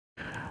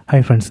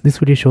Hi friends, this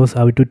video shows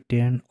how to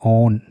turn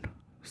on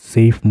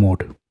safe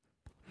mode.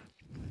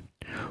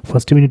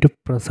 First we need to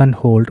press and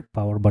hold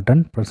power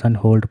button,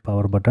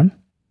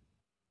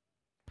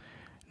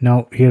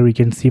 Now here we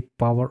can see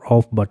power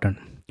off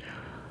button.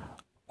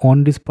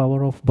 On this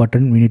power off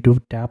button we need to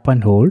tap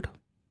and hold.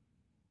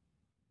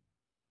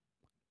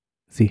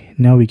 See,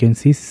 now we can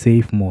see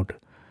safe mode.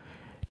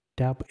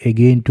 Tap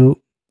again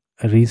to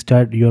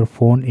restart your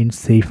phone in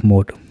safe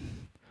mode.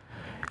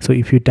 So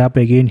if you tap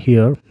again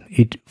here,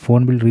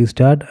 phone will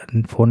restart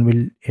and phone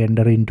will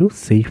enter into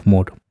safe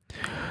mode.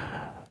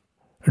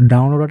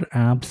 Downloaded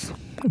apps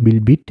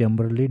will be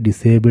temporarily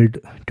disabled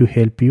to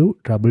help you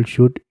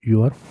troubleshoot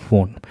your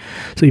phone.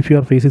 So if you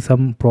are facing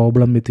some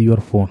problem with your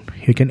phone,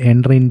 you can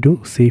enter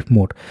into safe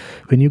mode.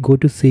 When you go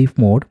to safe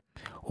mode,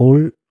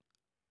 all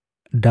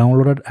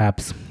downloaded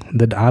apps,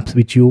 the apps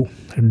which you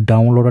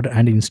downloaded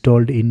and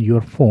installed in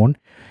your phone,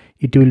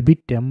 it will be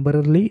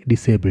temporarily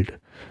disabled.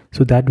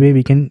 So that way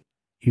you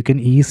can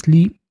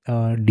easily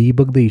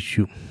debug the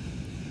issue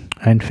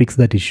and fix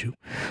that issue.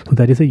 So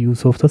that is the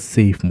use of the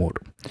safe mode.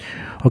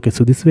 Okay,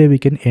 so this way we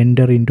can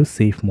enter into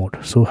safe mode.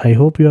 So I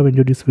hope you have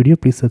enjoyed this video.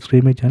 Please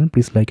subscribe my channel,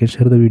 please like and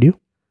share the video.